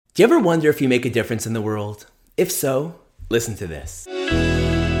Do you ever wonder if you make a difference in the world? If so, listen to this.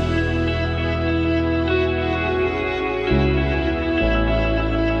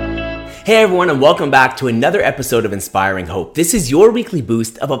 Hey everyone, and welcome back to another episode of Inspiring Hope. This is your weekly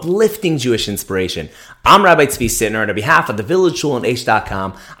boost of uplifting Jewish inspiration. I'm Rabbi Tzvi Sittner, and on behalf of the Village Shul and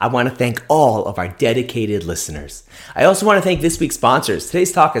Aish.com, I want to thank all of our dedicated listeners. I also want to thank this week's sponsors.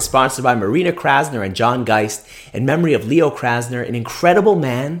 Today's talk is sponsored by Marina Krasner and John Geist in memory of Leo Krasner, an incredible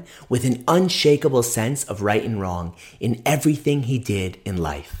man with an unshakable sense of right and wrong in everything he did in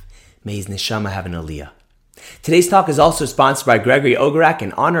life. May his neshama have an aliyah. Today's talk is also sponsored by Gregory Ogarak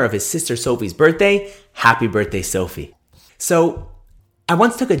in honor of his sister Sophie's birthday. Happy birthday, Sophie. So, I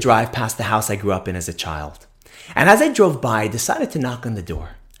once took a drive past the house I grew up in as a child. And as I drove by, I decided to knock on the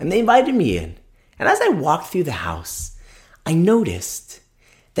door. And they invited me in. And as I walked through the house, I noticed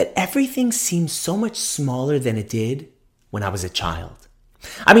that everything seemed so much smaller than it did when I was a child.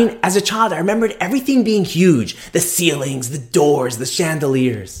 I mean, as a child, I remembered everything being huge. The ceilings, the doors, the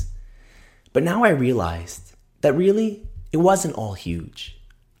chandeliers. But now I realized that really, it wasn't all huge.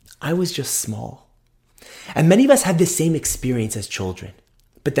 I was just small. And many of us have this same experience as children.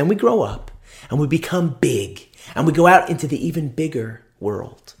 But then we grow up and we become big and we go out into the even bigger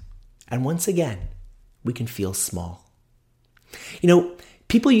world. And once again, we can feel small. You know,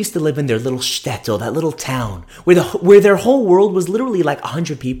 people used to live in their little shtetl, that little town, where their whole world was literally like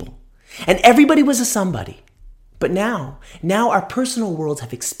 100 people. And everybody was a somebody. But now our personal worlds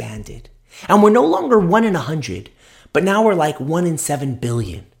have expanded. And we're no longer 1 in 100, but now we're like 1 in 7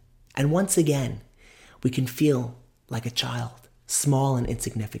 billion. And once again, we can feel like a child, small and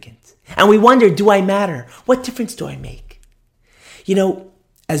insignificant. And we wonder, do I matter? What difference do I make? You know,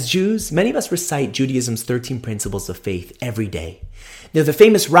 as Jews, many of us recite Judaism's 13 principles of faith every day. Now, the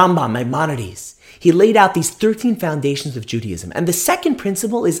famous Rambam, Maimonides, he laid out these 13 foundations of Judaism. And the second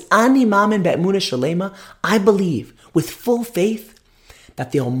principle is Ani Mamen Be'emunah Shalema, I believe with full faith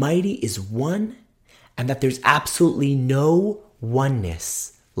that the Almighty is one and that there's absolutely no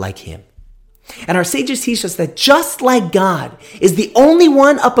oneness like Him. And our sages teach us that just like God is the only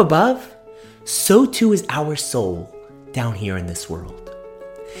one up above, so too is our soul down here in this world.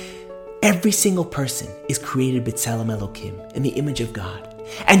 Every single person is created b'tselem Elokim, in the image of God.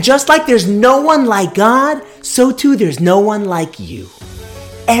 And just like there's no one like God, so too there's no one like you.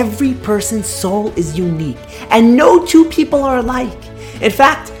 Every person's soul is unique, and no two people are alike. In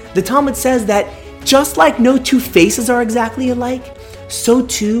fact, the Talmud says that just like no two faces are exactly alike, so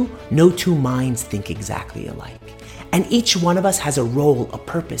too no two minds think exactly alike. And each one of us has a role, a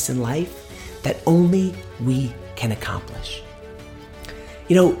purpose in life that only we can accomplish.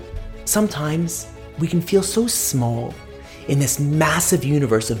 You know, sometimes we can feel so small in this massive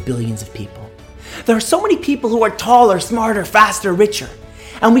universe of billions of people. There are so many people who are taller, smarter, faster, richer,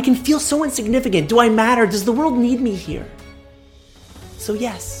 and we can feel so insignificant. Do I matter? Does the world need me here? So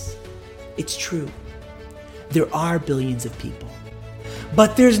yes, it's true. There are billions of people.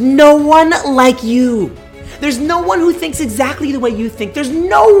 But there's no one like you. There's no one who thinks exactly the way you think. There's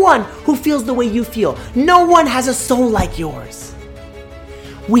no one who feels the way you feel. No one has a soul like yours.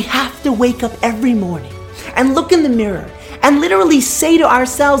 We have to wake up every morning and look in the mirror and literally say to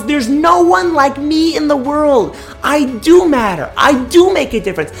ourselves, there's no one like me in the world. I do matter. I do make a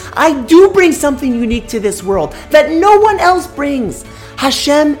difference. I do bring something unique to this world that no one else brings.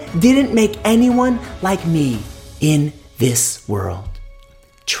 Hashem didn't make anyone like me in this world.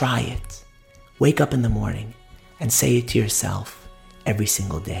 Try it. Wake up in the morning and say it to yourself every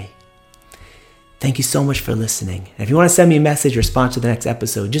single day. Thank you so much for listening. And if you want to send me a message or sponsor the next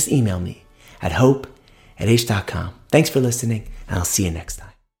episode, just email me at hope@aish.com. Thanks for listening, and I'll see you next time.